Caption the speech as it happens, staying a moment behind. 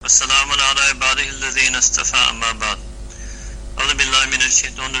والسلام على عباده الذين اصطفى أما بعد أعوذ بالله من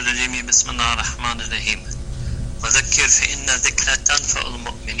الشيطان الرجيم بسم الله الرحمن الرحيم وذكر فإن ذكرى تنفع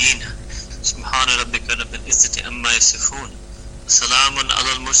المؤمنين سبحان ربك رب العزة عما يصفون وسلام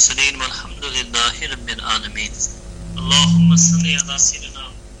على المرسلين والحمد لله رب العالمين اللهم صل على سيدنا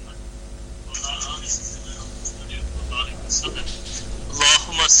محمد وعلى آل سيدنا محمد وبارك وسلم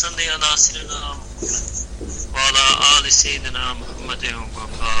اللهم صل على سيدنا محمد وعلى آل سيدنا محمد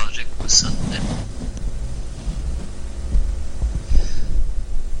وبارك وسلم.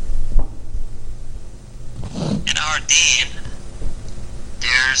 In our deen,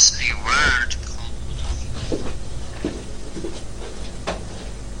 there's a word called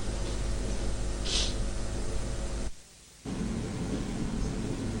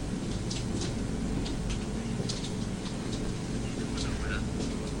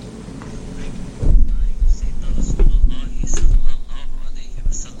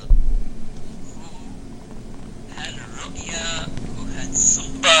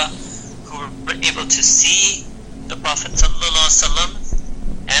able to see the Prophet ﷺ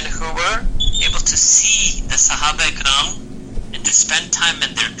and who were able to see the Sahaba Ikram and to spend time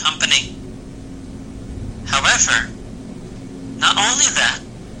in their company. However, not only that,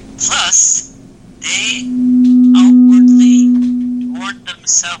 plus they outwardly adorned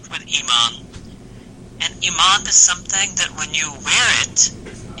themselves with Iman. And Iman is something that when you wear it,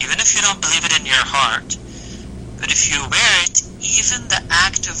 even if you don't believe it in your heart, but if you wear it, even the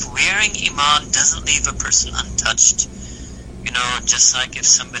act of wearing Iman doesn't leave a person untouched. You know, just like if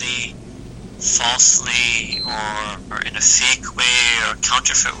somebody falsely or in a fake way or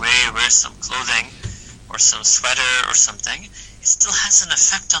counterfeit way wears some clothing or some sweater or something, it still has an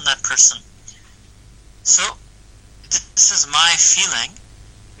effect on that person. So, this is my feeling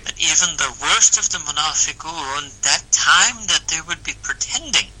that even the worst of the munafiqun, that time that they would be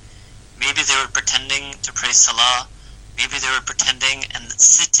pretending, maybe they were pretending to pray salah, maybe they were pretending and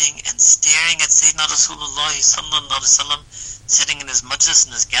sitting and staring at Sayyidina Rasulullah sallallahu alaihi wasallam, sitting in his majlis,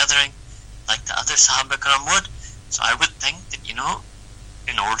 in his gathering, like the other Sahaba Karam would. So I would think that, you know,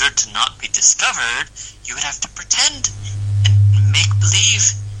 in order to not be discovered, you would have to pretend and make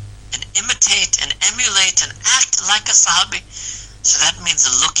believe and imitate and emulate and act like a Sahabi. So that means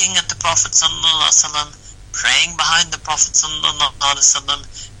looking at the Prophet sallallahu alaihi wasallam, praying behind the Prophet sallallahu alaihi wasallam,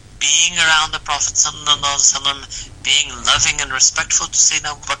 being around the Prophet sallallahu alaihi wasallam, being loving and respectful to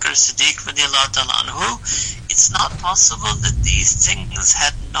Sayyidina Abu Bakr as-Siddiq radiyallahu ta'ala anhu. It's not possible that these things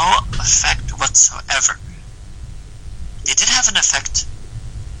had no effect whatsoever. They did have an effect,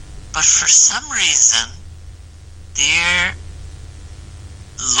 but for some reason their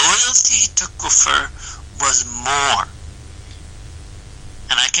loyalty to kufr was more.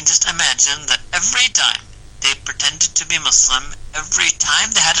 And I can just imagine that every time they pretended to be Muslim, every time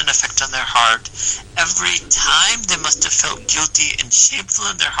they had an effect on their heart, every time they must have felt guilty and shameful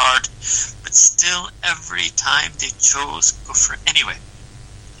in their heart, but still every time they chose kufr anyway.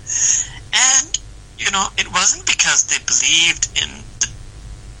 And, you know, it wasn't because they believed in the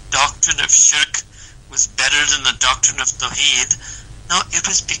doctrine of shirk was better than the doctrine of tawheed. No, it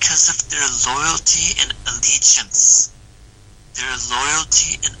was because of their loyalty and allegiance. Their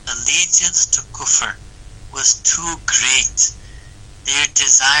loyalty and allegiance to kufr was too great. Their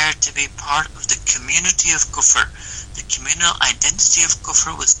desire to be part of the community of kufr, the communal identity of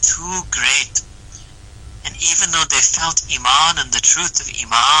kufr was too great. And even though they felt Iman and the truth of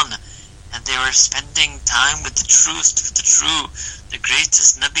Iman, and they were spending time with the truest of the true, the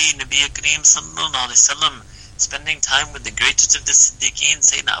greatest Nabi Kareem sallallahu alaihi wasallam, spending time with the greatest of the Siddiqeen,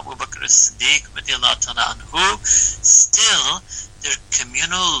 Sayyidina Abu Bakr as-Siddiq radiyallahu ta'ala anhu, still their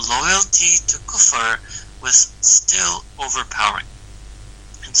communal loyalty to kufr was still overpowering.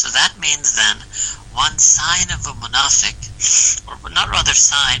 And so that means then one sign of a munafiq, or not rather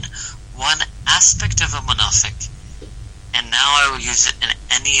sign, one aspect of a munafiq, and now I will use it in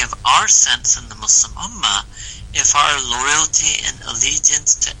any of our sense in the Muslim Ummah, if our loyalty and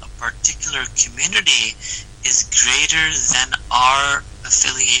allegiance to a particular community is greater than our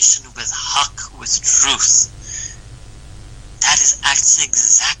affiliation with haqq, with truth. That is actually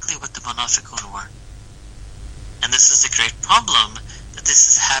exactly what the munafiqun were. And this is a great problem, that this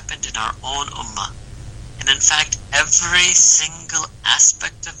has happened in our own ummah. And in fact, every single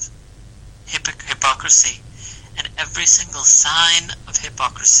aspect of hypocrisy and every single sign of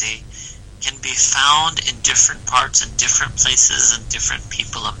hypocrisy can be found in different parts and different places and different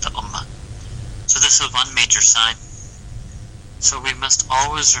people of the ummah. So this is one major sign. So we must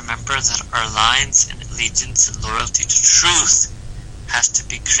always remember that our lines in allegiance and loyalty to truth has to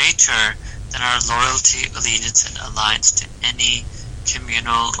be greater than our loyalty, allegiance, and alliance to any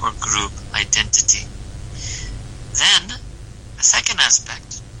communal or group identity. Then, a second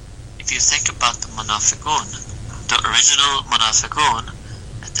aspect, if you think about the munafiqun, the original munafiqun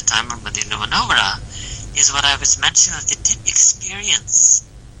at the time of Madinah Munawwara, is what I was mentioning, that they did experience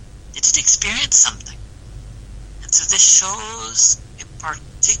something. And so this shows a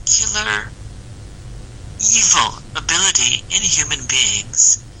particular evil ability in human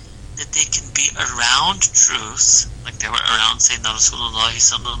beings, that they can be around truth, like they were around Sayyidina Rasulullah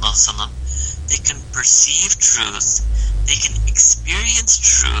sallallahu alaihi wasallam. They can perceive truth, they can experience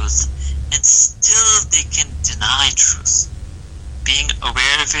truth, and still they can deny truth. Being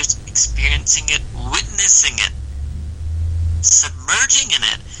aware of it, experiencing it, witnessing it, submerging in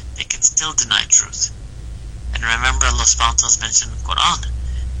it, they can still deny truth. And remember, Allah subhanahu wa ta'ala has mentioned in the Quran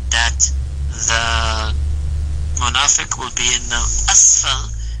that the munafiq will be in the asfal,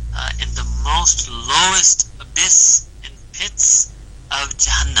 in the most lowest abyss and pits of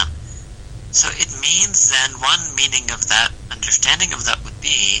Jahannam. So it means then, one meaning of that, understanding of that, would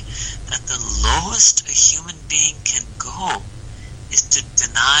be that the lowest a human being can go is to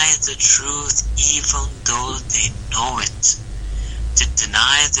deny the truth even though they know it. To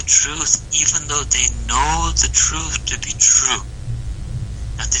deny the truth even though they know the truth to be true.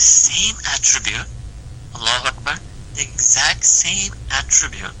 Now the same attribute, Allahu Akbar, the exact same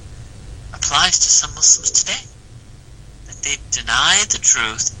attribute applies to some Muslims today. That they deny the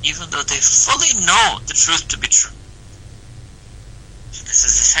truth even though they fully know the truth to be true. This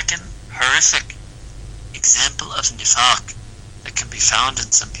is the second horrific example of nifaq that can be found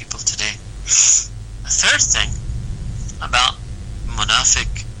in some people today. The third thing about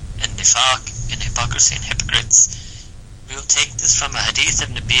munafiq and nifaq and hypocrisy and hypocrites, we will take this from a hadith of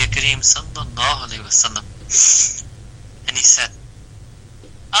Nabi Kareem sallallahu alayhi wasallam. And he said,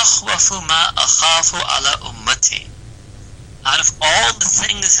 أخوف ما أخاف على أمتي. Out of all the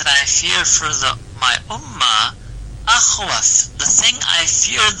things that I fear for my ummah, أخوف, the thing I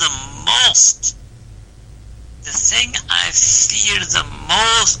fear the most,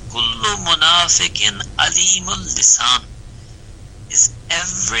 كل منافق عليم اللسان, is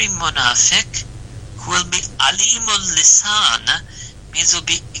every munafiq who will be alimul lisan, means will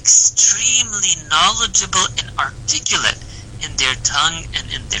be extremely knowledgeable and articulate in their tongue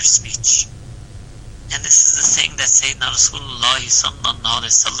and in their speech. And this is the thing that Sayyidina Rasulullah sallallahu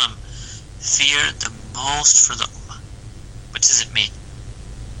alaihi wasallam feared the most for the ummah. What does it mean?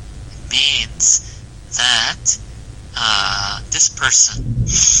 It means that this person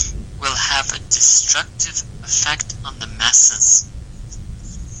will have a destructive effect on the masses.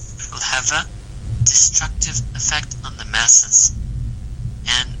 Will have a destructive effect on the masses.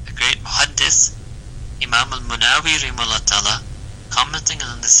 And a great muhaddith, Imam al-Munawi rahimahullah ta'ala, commenting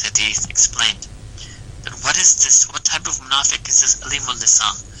on this hadith, explained that what is this? What type of munafiq is this alimul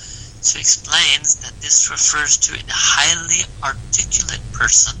lisan? So he explains that this refers to a highly articulate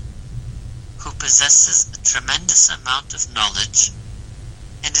person who possesses a tremendous amount of knowledge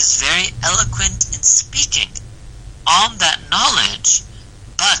and is very eloquent in speaking on that knowledge,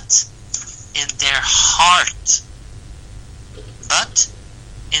 but in their heart,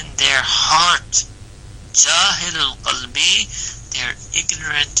 Jahilul qalbi, they're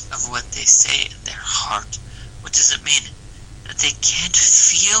ignorant of what they say in their heart. What does it mean? That they can't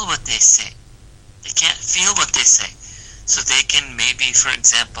feel what they say. They can't feel what they say. So they can maybe, for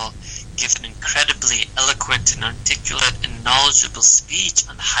example, give an incredibly eloquent and articulate and knowledgeable speech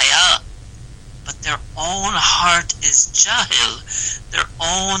on haya, but their own heart is jahil. Their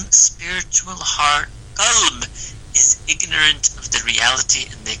own spiritual heart, qalb, is ignorant of the reality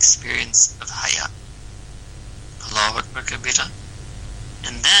and the experience of haya. Allahu Akbar Kabira.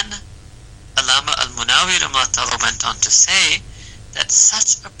 And then Allama al-Munawi rahimahullah ta'ala went on to say that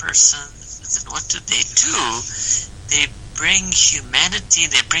such a person, what do? They bring humanity,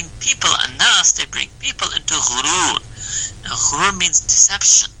 they bring people, anas, they bring people into ghurur. Now ghurur means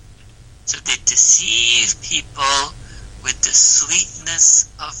deception. So they deceive people with the sweetness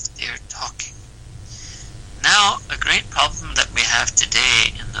of their talking. Now, a great problem that we have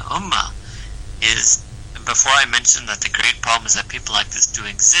today in the ummah is, before I mention that the great problem is that people like this do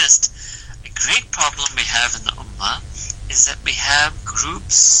exist, a great problem we have in the ummah is that we have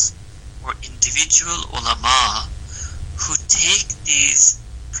groups or individual ulama who take these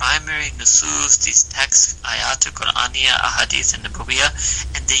primary nusus, these texts, ayat, Qur'aniyah, ahadith, and nabawiyah,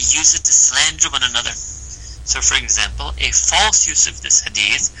 and they use it to slander one another. So, for example, a false use of this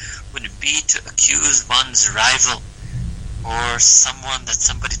hadith would be to accuse one's rival or someone that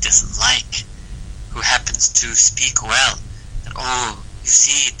somebody doesn't like, who happens to speak well. That, oh, you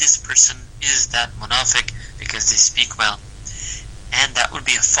see, this person is that munafiq because they speak well. and that would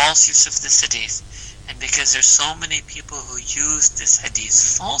be a false use of this hadith. And because there's so many people who use this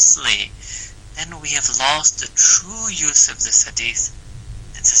hadith falsely, then we have lost the true use of this hadith.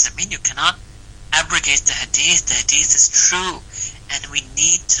 That doesn't mean you cannot abrogate the hadith. The hadith is true, and we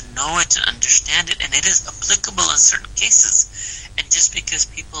need to know it and understand it, and it is applicable in certain cases. And just because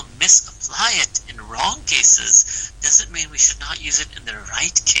people misapply it in wrong cases doesn't mean we should not use it in the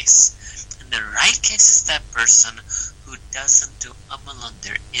right case. In the right case is that person who doesn't do amal on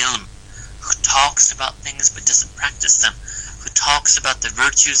their ilm, who talks about things but doesn't practice them, who talks about the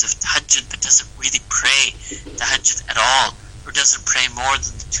virtues of tahajjud but doesn't really pray tahajjud at all, or doesn't pray more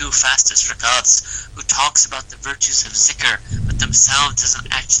than the 2 fastest rakats, who talks about the virtues of zikr but themselves doesn't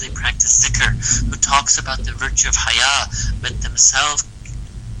actually practice zikr, who talks about the virtue of haya but themselves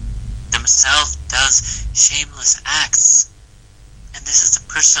does shameless acts. And this is a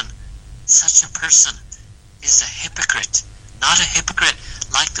person, such a person is a hypocrite, not a hypocrite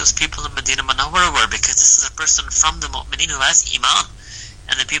like those people in Medina Munawwara were, because this is a person from the mu'mineen who has iman,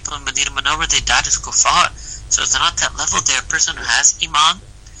 and the people in Medina Munawwara, they died as kuffar. So they're not that level. They're a person who has iman.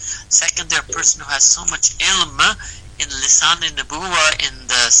 Second, they're a person who has so much ilm in lisan and nubuwah, in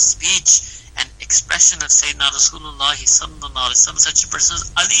the speech and expression of Sayyidina Rasulullah sallallahu alaihi wasallam. Such a person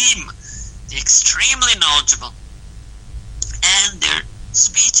is alim. They're extremely knowledgeable, and their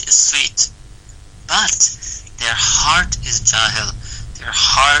speech is sweet, but their heart is jahil. Their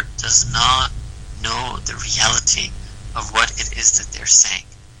heart does not know the reality of what it is that they're saying.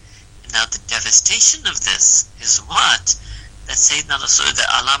 Now the devastation of this is what that Sayyidina Rasul, the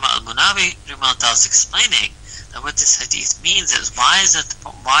Alama al-Munawi is explaining, that what this hadith means is why is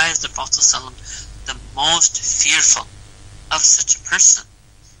the Prophet ﷺ the most fearful of such a person?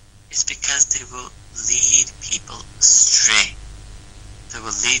 It's because they will lead people astray. They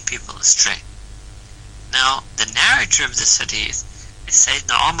will lead people astray. Now the narrator of this hadith is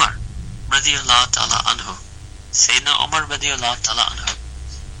Sayyidina Umar radiyallahu ta'ala anhu. Sayyidina Umar radiyallahu ta'ala anhu.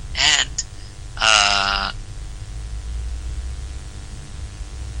 And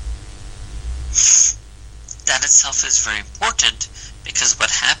that itself is very important, because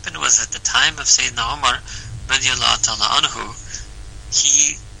what happened was at the time of Sayyidina Umar radiyallahu ta'ala anhu,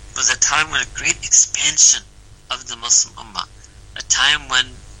 he was a time when a great expansion of the Muslim Ummah, a time when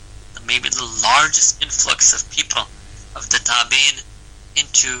maybe the largest influx of people of the Tabi'in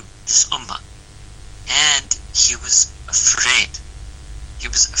into this Ummah, and he was afraid. He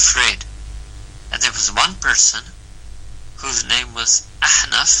was afraid. And there was one person whose name was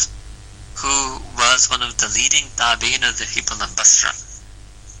Ahnaf, who was one of the leading Tabi'in of the people of Basra.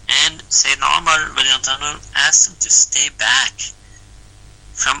 And Sayyidina Umar asked him to stay back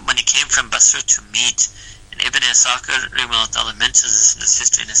from when he came from Basra to meet. And Ibn Asakir mentions this in his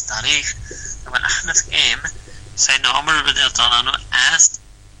history, in his Tariq, that when Ahnaf came, Sayyidina Umar asked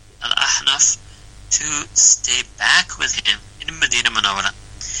Al-Ahnaf to stay back with him in Medina Munawwara,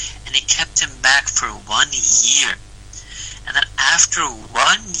 and he kept him back for 1 year. And then after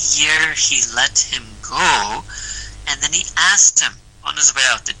 1 year he let him go, and then he asked him on his way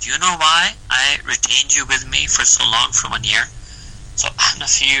out, "Do you know why I retained you with me for so long, for 1 year?" So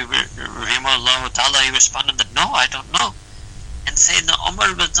Hanafi rahimahullah ta'ala, he responded that, "No, I don't know." And Sayyidina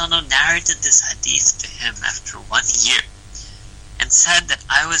Umar narrated this hadith to him after 1 year and said that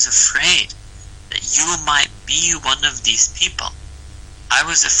I was afraid that you might be one of these people. I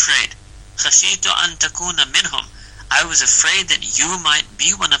was afraid. خَشِيتُ أَن تَكُونَ مِنْهُمْ. I was afraid that you might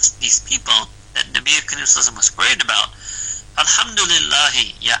be one of these people that Nabi Karim Sallallahu was worried about.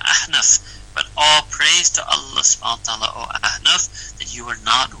 Alhamdulillahi, ya Ahnaf. But all praise to Allah subhanahu wa ta'ala, O Ahnaf, that you are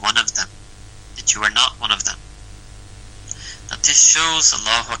not one of them. That you are not one of them. Now this shows,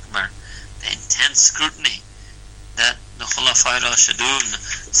 Allahu Akbar, the intense scrutiny that the Khulafai Rashidun,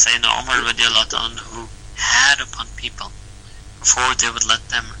 Sayyidina Umar radiallahu ta'ala anhu, had upon people before they would let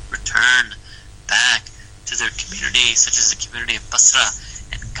them return back to their community, such as the community of Basra,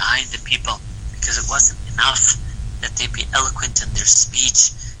 and guide the people, because it wasn't enough that they be eloquent in their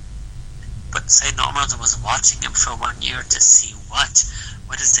speech, but Sayyidina Umar was watching him for 1 year to see what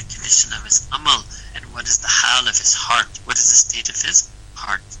is the condition of his amal, and what is the hal of his heart, what is the state of his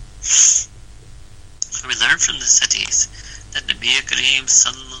heart. So we learn from this hadith that Nabi Kareem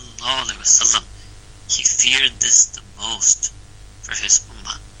sallallahu alaihi wasallam, he feared this the most for his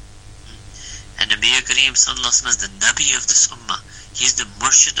ummah. And Nabi Kareem sallallahu alaihi wasallam is the Nabi of this ummah. He's the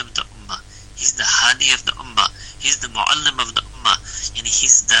Murshid of the ummah. He's the Hadi of the ummah. He's the Mu'allim of the ummah. And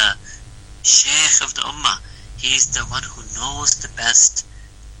he's the Shaykh of the ummah. He's the one who knows the best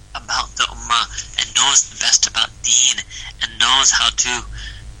about the ummah, and knows the best about deen, and knows how to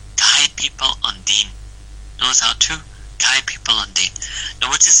guide people on deen. Knows how to guide people on deen.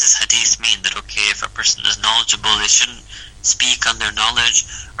 Now, what does this hadith mean? That, okay, if a person is knowledgeable, they shouldn't speak on their knowledge,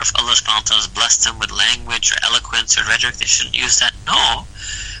 or if Allah subhanahu wa ta'ala has blessed them with language or eloquence or rhetoric, they shouldn't use that? No.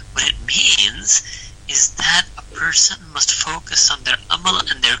 What it means is that a person must focus on their amal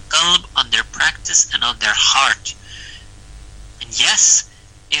and their qalb, on their practice and on their heart. And yes,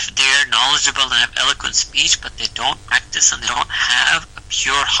 if they're knowledgeable and have eloquent speech, but they don't practice and they don't have a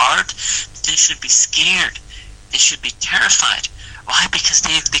pure heart, they should be scared. They should be terrified. Why? Because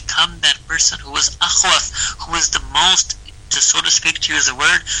they've become that person who was akhwaf, who was the most, to so to speak, to use the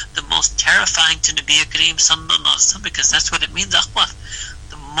word, the most terrifying to Nabi Kareem sallallahu alaihi wasallam, because that's what it means, akhwaf.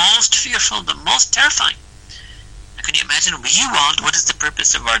 The most fearful, the most terrifying. Now, can you imagine? What is the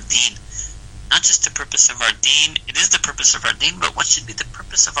purpose of our deen? Not just the purpose of our deen, it is the purpose of our deen, but what should be the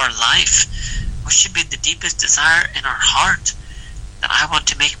purpose of our life? What should be the deepest desire in our heart? That I want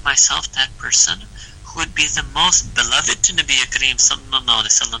to make myself that person who would be the most beloved to Nabi Kareem sallallahu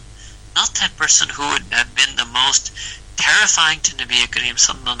alaihi wasallam, not that person who would have been the most terrifying to Nabi Kareem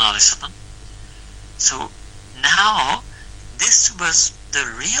sallallahu alaihi wasallam. So now, this was the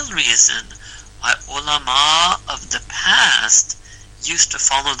real reason why ulama of the past used to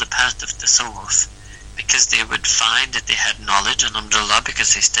follow the path of tasawwuf, because they would find that they had knowledge, alhamdulillah,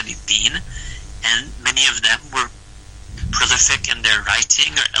 because they studied deen, and many of them were prolific in their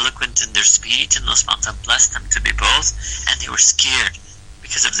writing or eloquent in their speech, and Allah subhanahu wa ta'ala blessed them to be both, and they were scared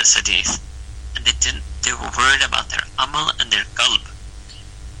because of this hadith, and they were worried about their amal and their qalb.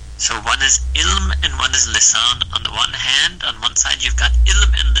 So one is ilm and one is lisan. On the one hand, on one side you've got ilm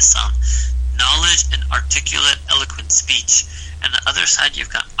and lisan, knowledge and articulate, eloquent speech. And the other side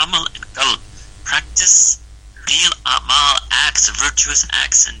you've got amal and qalb, practice, real amal, acts, virtuous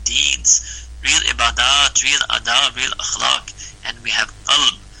acts and deeds, real ibadat, real adab, real akhlaq. And we have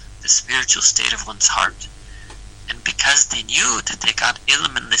qalb, the spiritual state of one's heart. And because they knew that they got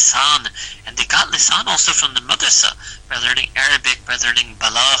ilm and lisan, and they got lisan also from the madrasa, by learning Arabic, by learning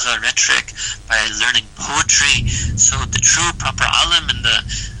balagha, rhetoric, by learning poetry. So the true proper alim in the,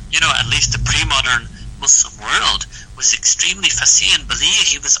 at least the pre-modern Muslim world was extremely fasih and baligh.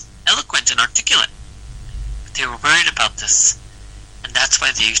 He was eloquent and articulate. But they were worried about this. And that's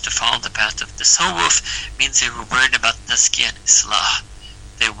why they used to follow the path of tasawwuf, means they were worried about tazkiyah and islah.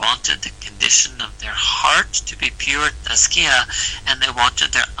 They wanted the condition of their heart to be pure, tazkiyah, and they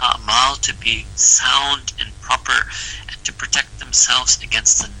wanted their a'mal to be sound and proper, and to protect themselves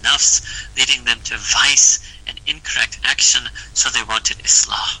against the nafs, leading them to vice and incorrect action, so they wanted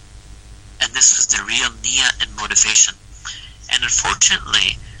islah. And this was the real niyyah and motivation. And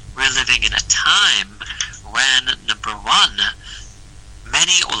unfortunately, we're living in a time when, number one,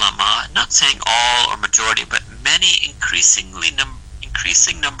 many ulama, not saying all or majority, but many increasing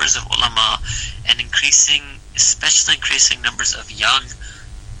numbers of ulama, and especially increasing numbers of young,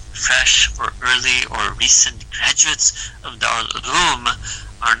 fresh or early or recent graduates of Darul Uloom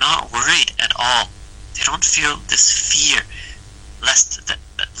are not worried at all. They don't feel this fear lest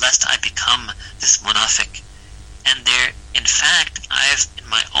I become this munafiq. And in fact, I've, in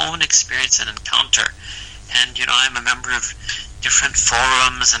my own experience and encounter, and I'm a member of different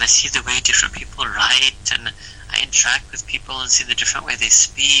forums, and I see the way different people write, and I interact with people and see the different way they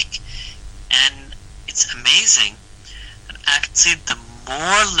speak, and it's amazing that actually the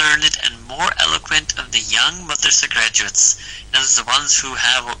more learned and more eloquent of the young madrasa graduates, those are the ones who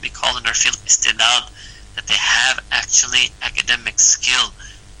have what we call in our field istidad, that they have actually academic skill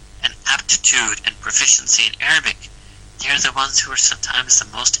and aptitude and proficiency in Arabic. They're the ones who are sometimes the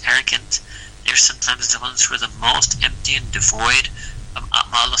most arrogant. They're sometimes the ones who are the most empty and devoid of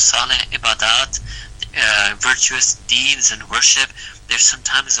a'mal salih, ibadat, virtuous deeds and worship. They're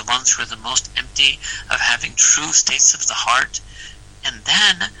sometimes the ones who are the most empty of having true states of the heart. And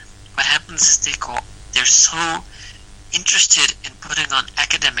then what happens is they're so interested in putting on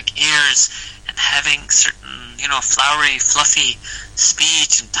academic airs and having certain, flowery, fluffy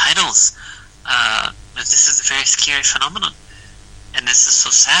speech and titles. This is a very scary phenomenon. And this is so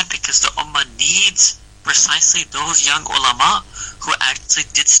sad, because the ummah needs precisely those young ulama who actually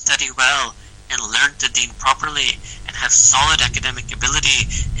did study well and learned the deen properly and have solid academic ability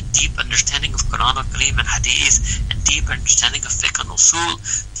and deep understanding of Quran al-Kareem and Hadith and deep understanding of fiqh and usul.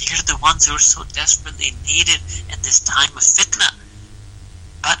 They are the ones who are so desperately needed in this time of fitna.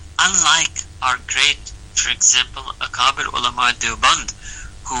 But unlike our great, for example, Akabir ulama Deoband,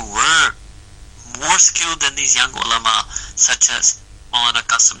 who were more skilled than these young ulama, such as Maulana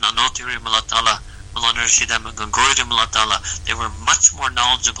Qasim Nanoti Rahimahullah Ta'ala, Maulana Rashid Ahmad Gangohi Rahimahullah Ta'ala, they were much more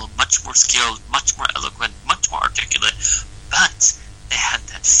knowledgeable, much more skilled, much more eloquent, much more articulate, but they had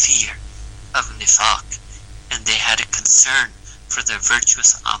that fear of nifaq, and they had a concern for their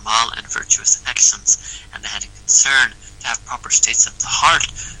virtuous amal and virtuous actions, and they had a concern to have proper states of the heart,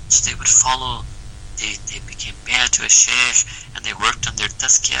 so they would follow. They became bay'ah to a shaykh, and they worked on their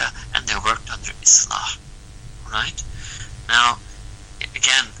tazkiyah, and they worked on their islah. Right? Now,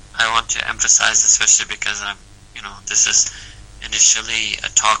 again, I want to emphasize, especially because this is initially a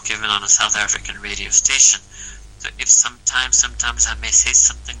talk given on a South African radio station. So if sometimes I may say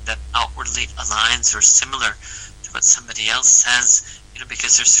something that outwardly aligns or similar to what somebody else says,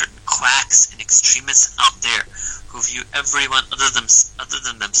 because there's certain quacks and extremists out there who view everyone other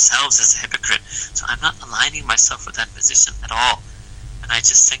than themselves as a hypocrite. So I'm not aligning myself with that position at all. And I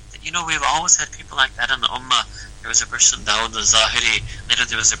just think that, we've always had people like that in the Ummah. There was a person, Dawud al-Zahiri. Later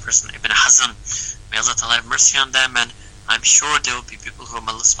there was a person, Ibn Hazm. May Allah Ta'ala have mercy on them. And I'm sure there will be people whom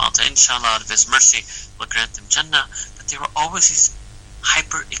Allah subhanahu wa ta'ala, inshallah, out of His mercy, will grant them Jannah. But there were always these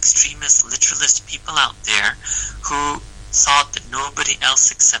hyper-extremist, literalist people out there who thought that nobody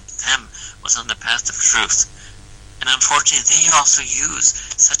else except them was on the path of truth. And unfortunately, they also use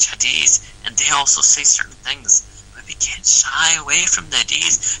such hadith, and they also say certain things. But we can't shy away from the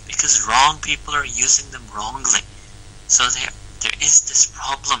hadith, because wrong people are using them wrongly. So there is this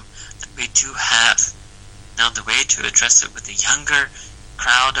problem that we do have. Now, the way to address it with the younger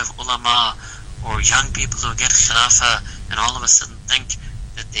crowd of ulama, or young people who get khilafah and all of a sudden think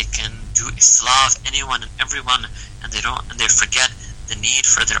that they can do islah of anyone and everyone, and they forget the need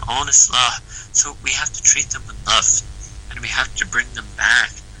for their own islah. So we have to treat them with love, and we have to bring them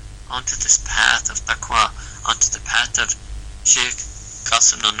back onto this path of taqwa, onto the path of Sheikh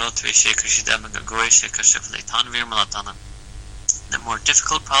Qasim Nanotwi, Sheikh Rashid Ahmad Gagoi, Sheikh Ashraf Tanvir Malatana. The more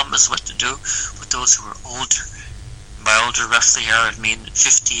difficult problem is what to do with those who are older. By older, roughly here I mean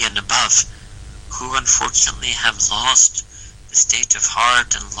 50 and above, who unfortunately have lost the state of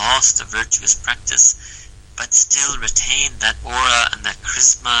heart and lost the virtuous practice, but still retain that aura and that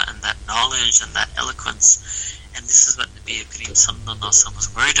charisma and that knowledge and that eloquence. And this is what Nabi Kareem Sallallahu Alaihi Wasallam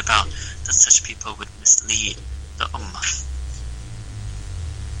was worried about, that such people would mislead the ummah.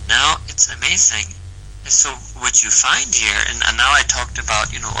 Now, it's amazing. So what you find here, and now I talked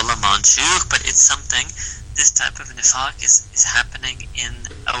about, ulama and shuyukh, but it's something, this type of nifaq is happening in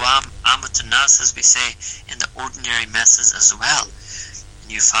awam, amatun nas, as we say, in the ordinary masses as well.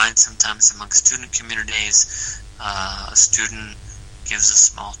 And you find sometimes among student communities, a student gives a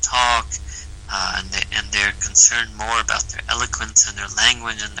small talk, and they're concerned more about their eloquence and their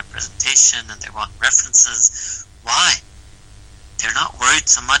language and their presentation, and they want references. Why? They're not worried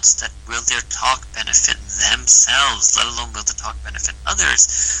so much that will their talk benefit themselves, let alone will the talk benefit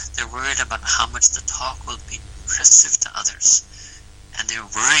others. They're worried about how much the talk will be impressive to others. And they're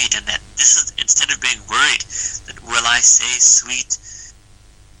worried, and that this is, instead of being worried that will I say sweet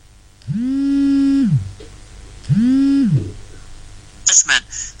judgment,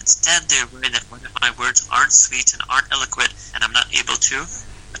 instead they're worried that what if my words aren't sweet and aren't eloquent, and I'm not able to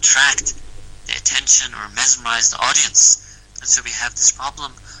attract the attention or mesmerize the audience. And so we have this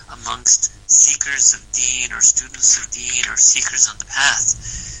problem amongst seekers of deen, or students of deen, or seekers on the path.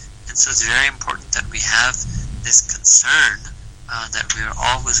 And so it's very important that we have this concern that we are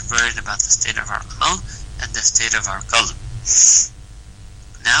always worried about the state of our amal and the state of our qalb.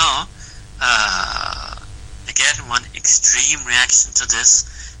 Now, again, one extreme reaction to this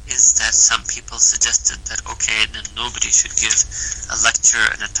is that some people suggested that, okay, then nobody should give a lecture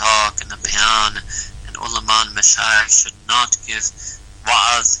and a talk and a bayan, and ulama and mashayikh should not give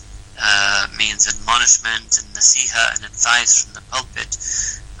wa'az, means admonishment and nasiha and advice from the pulpit.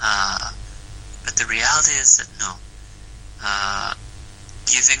 But the reality is that no.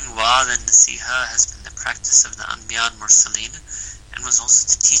 Giving wa'az and nasiha has been the practice of the Anbiya and Mursaleen, and was also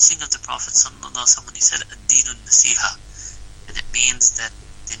the teaching of the Prophet sallallahu alaihi wasallam when he said ad-deenun nasiha. And it means that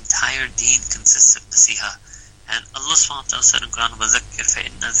the entire deen consists of nasiha. And Allah subhanahu wa ta'ala said in Quran, وَذَكِّرْ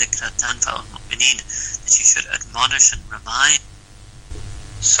فَإِنَّ ذِكْرَ تَنْفَعُ الْمُؤْمِنِينَ, that you should admonish and remind.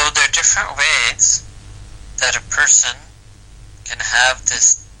 So there are different ways that a person can have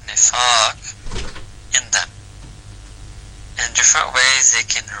this nifaq in them, and different ways they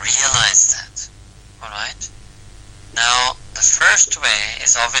can realize that. Alright? Now, the first way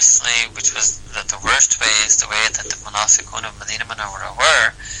is obviously, which was the worst way, is the way that the munafiqun of Medina Munawwara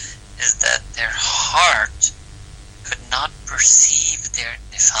were, is that their heart could not perceive their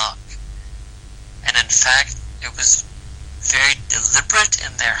nifaq. And in fact, it was very deliberate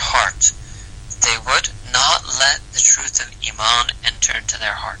in their heart. They would not let the truth of Iman enter into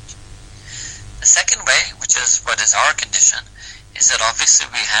their heart. The second way, which is what is our condition, is that obviously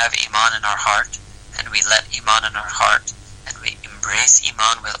we have Iman in our heart, and we let Iman in our heart, and we embrace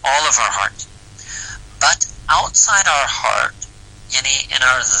Iman with all of our heart. But outside our heart, yani in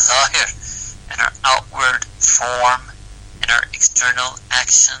our zahir, in our outward form, in our external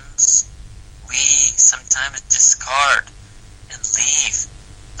actions, we sometimes discard and leave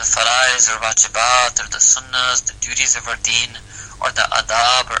the faraiz or wajibat or the sunnahs, the duties of our deen, or the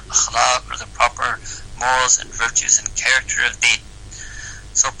adab or akhlaq or the proper morals and virtues and character of deen.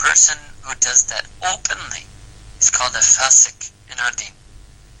 So a person who does that openly is called a fasik in our deen.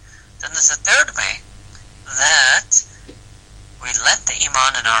 Then there's a third way, that we let the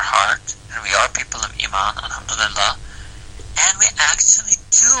iman in our heart, and we are people of iman, alhamdulillah, and we actually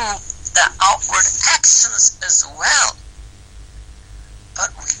do the outward actions as well,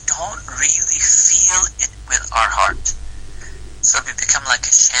 but we don't really feel it with our heart. So we become like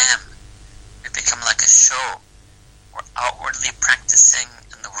a sham, we become like a show. We're outwardly practicing,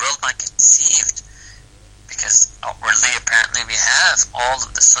 and the world might get deceived, because outwardly apparently we have all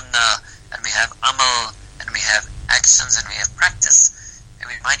of the sunnah, and we have amal, and we have actions, and we have practice, and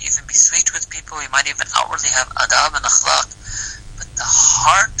we might even be sweet with people, we might even outwardly have adab and akhlaq, but the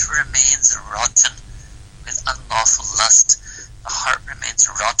heart remains rotten with unlawful lust. The heart remains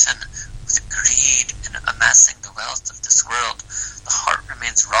rotten with greed and amassing the wealth of this world. The heart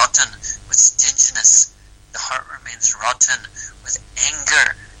remains rotten with stinginess. The heart remains rotten with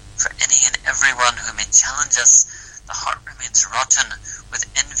anger for any and everyone who may challenge us. The heart remains rotten with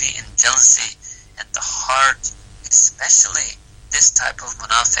envy and jealousy. And the heart, especially this type of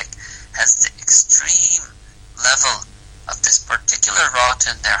munafiq, has the extreme level of this particular rot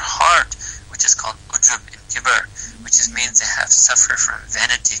in their heart, which is called ujub and kibr, which means they have suffered from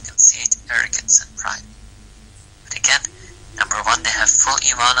vanity, conceit, arrogance, and pride. But again, number one, they have full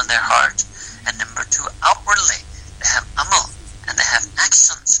iman in their heart, and number two, outwardly, they have amal, and they have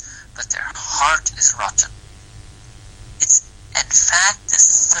actions, but their heart is rotten. It's, in fact,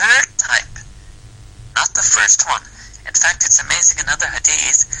 this third type, not the first one. In fact, it's amazing in other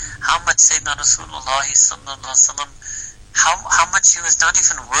hadith how much Sayyidina Rasulullah sallallahu alaihi wasallam, how much he was not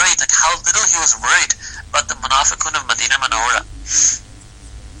even worried, like how little he was worried about the munafiqun of Madinah Munawwara.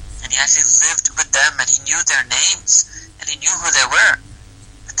 And he actually lived with them, and he knew their names, and he knew who they were.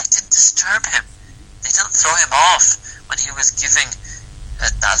 But they didn't disturb him. They didn't throw him off when he was giving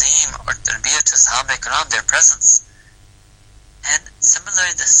ta'lim or tarbiyah to Sahaba Ikram, their presence. And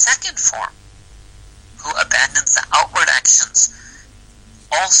similarly, the second form, who abandons the outward actions,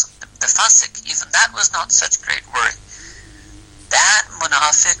 also the fasik, even that was not such great worry. That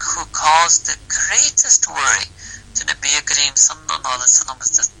munafiq who caused the greatest worry to Nabi Kareem sallallahu alaihi wasallam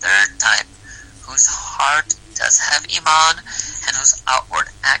is the third type, whose heart does have iman and whose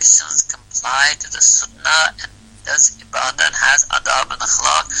outward actions comply to the sunnah and does ibadah and has adab and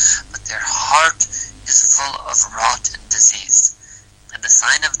akhlaq, but their heart is full of rot and disease. And the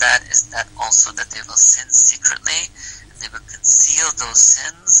sign of that is that also that they will sin secretly, and they will conceal those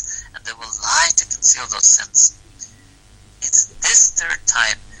sins, and they will lie to conceal those sins. It's this third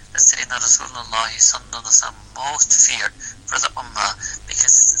type that Sayyidina Rasulullah sallallahu alaihi wasallam most feared for the ummah,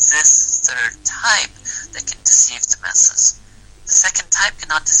 because it's this third type that can deceive the masses. The second type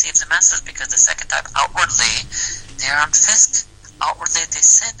cannot deceive the masses, because the second type, outwardly they are on fisk, outwardly they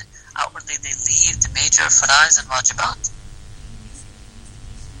sin, outwardly they leave the major faraiz and wajibat.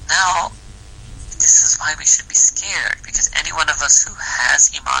 Now, this is why we should be scared, because any one of us who has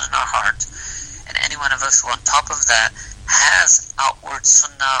iman in our heart, and any one of us who on top of that has outward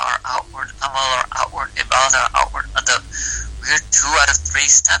sunnah or outward amal or outward ibadah or outward adab, we're 2 out of 3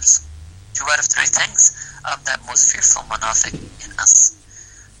 steps, 2 out of 3 things of that most fearful munafiq in us.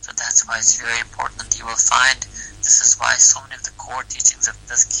 So that's why it's very important. You will find this is why so many of the core teachings of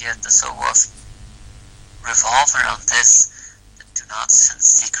Tazkiyah, Tasawwuf, revolve around this, that do not sin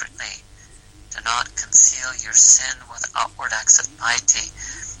secretly, do not conceal your sin with outward acts of piety,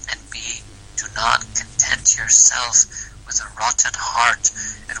 and do not content yourself with a rotten heart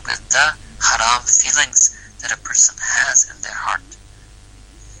and with the haram feelings that a person has in their heart.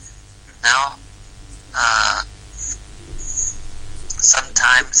 Now,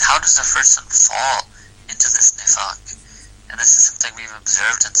 sometimes, how does a person fall into this nifaq? And this is something we've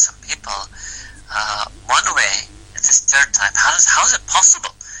observed in some people. One way is this third type. How is it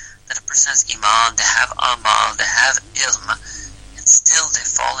possible that a person has iman, they have amal, they have ilm, and still they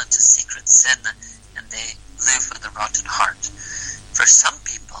fall into secret sin and they live with a rotten heart? For some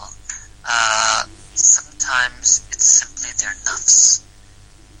people, sometimes it's simply their nafs.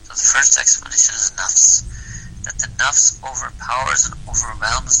 So the first explanation is nafs, that the nafs overpowers and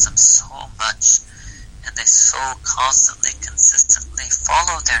overwhelms them so much, and they so constantly, consistently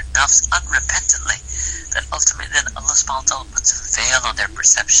follow their nafs unrepentantly, that ultimately then Allah subhanahu wa ta'ala puts a veil on their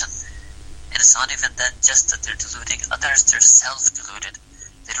perception. And it's not even then just that they're deluding others, they're self-deluded.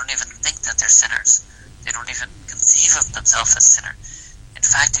 They don't even think that they're sinners. They don't even conceive of themselves as sinner. In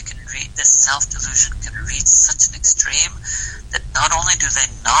fact, this self-delusion can reach such an extreme that not only do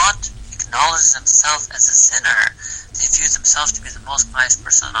they not acknowledge themselves as a sinner, they view themselves to be the most pious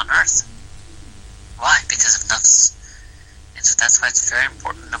person on earth. Why? Because of nafs. And so that's why it's very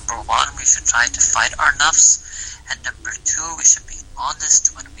important. Number one, we should try to fight our nafs. And number two, we should be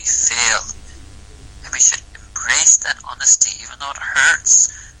honest when we fail. And we should embrace that honesty, even though it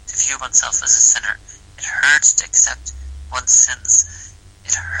hurts to view oneself as a sinner. It hurts to accept one's sins.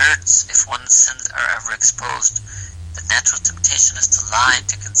 It hurts if one's sins are ever exposed. The natural temptation is to lie and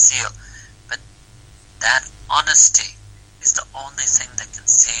to conceal. But that honesty is the only thing that can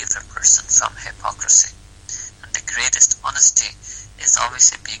save a person from hypocrisy. And the greatest honesty is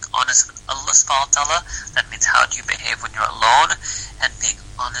obviously being honest with Allah subhanahu wa ta'ala. That means how do you behave when you're alone, and being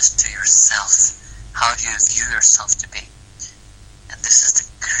honest to yourself. How do you view yourself to be? And this is the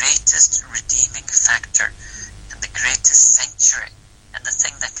greatest redeeming factor and the greatest sanctuary and the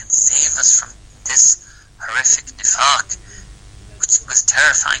thing that can save us from this horrific nifaq, which was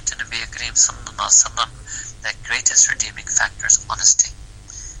terrifying to Nabi Kareem sallallahu alaihi wasallam. That greatest redeeming factor is honesty.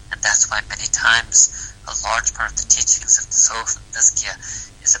 And that's why many times a large part of the teachings of Tasawwuf and Tazkiyah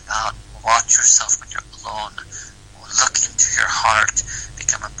is about watch yourself when you're alone, look into your heart,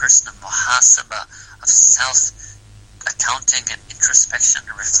 become a person of muhasaba, of self-accounting and introspection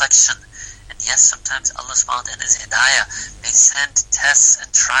and reflection. And yes, sometimes Allah subhanahu wa ta'ala in His hidayah may send tests and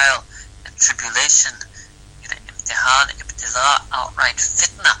trial and tribulation, imtihan, ibtila, outright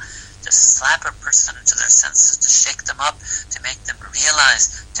fitna, to slap a person into their senses, to shake them up, to make them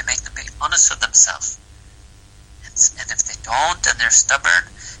realize, to make them be honest with themselves. And if they don't, and they're stubborn,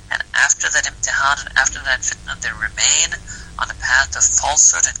 and after that imtihan and after that fitna they remain on a path of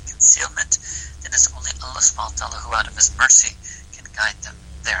falsehood and concealment, then it's only Allah subhanahu wa ta'ala who out of His mercy can guide them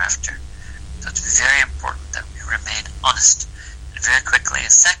thereafter. So it's very important that we remain honest. And very quickly, a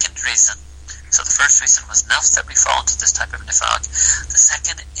second reason. So the first reason was nafs, that we fall into this type of nifaq. The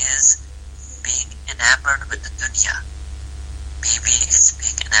second is being enamored with the dunya. Maybe it's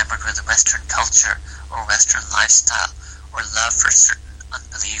being enamored with the Western culture or Western lifestyle, or love for certain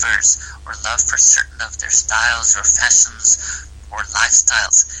unbelievers, or love for certain of their styles or fashions or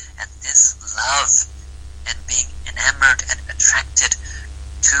lifestyles. And this love and being enamored and attracted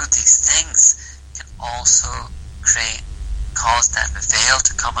to these things can also cause that veil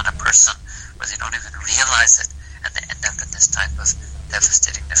to come on a person where they don't even realize it, and they end up in this type of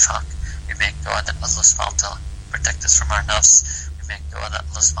devastating nifaq. We make dua that Allah subhanahu wa ta'ala protect us from our nafs. We make dua that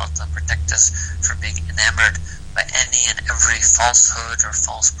Allah subhanahu wa ta'ala protect us from being enamored by any and every falsehood or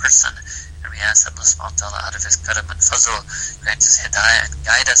false person. And we ask Allah subhanahu wa ta'ala out of His karam and fazl grant us hidayah and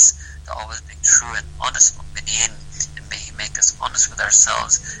guide us to always be true and honest mu'mineen, and may He make us honest with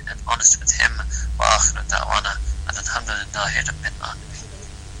ourselves and honest with Him. Wa akhiru da'wana and alhamdulillahi rabbil alamin.